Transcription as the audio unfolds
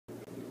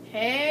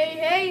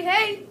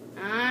Hey!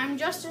 I'm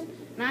Justin,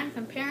 and I'm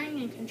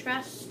comparing and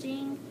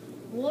contrasting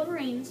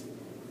wolverines,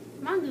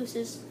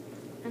 mongooses,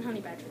 and honey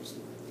badgers.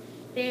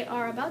 They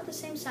are about the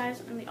same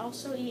size, and they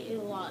also eat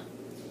a lot.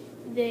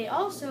 They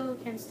also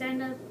can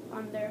stand up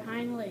on their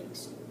hind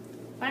legs.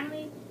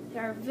 Finally, they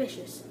are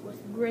vicious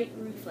with great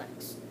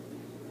reflex.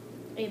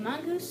 A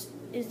mongoose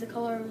is the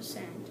color of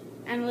sand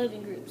and live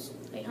in groups.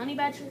 A honey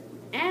badger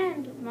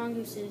and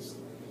mongooses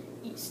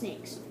eat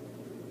snakes.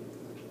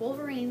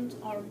 Wolverines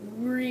are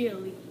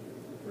really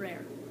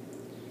rare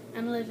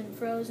and live in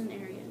frozen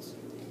areas.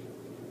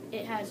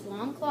 It has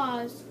long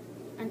claws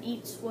and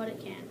eats what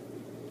it can.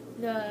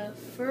 The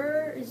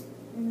fur is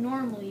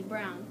normally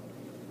brown.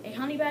 A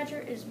honey badger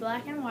is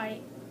black and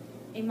white.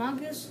 A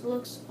mongoose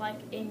looks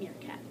like a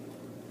meerkat.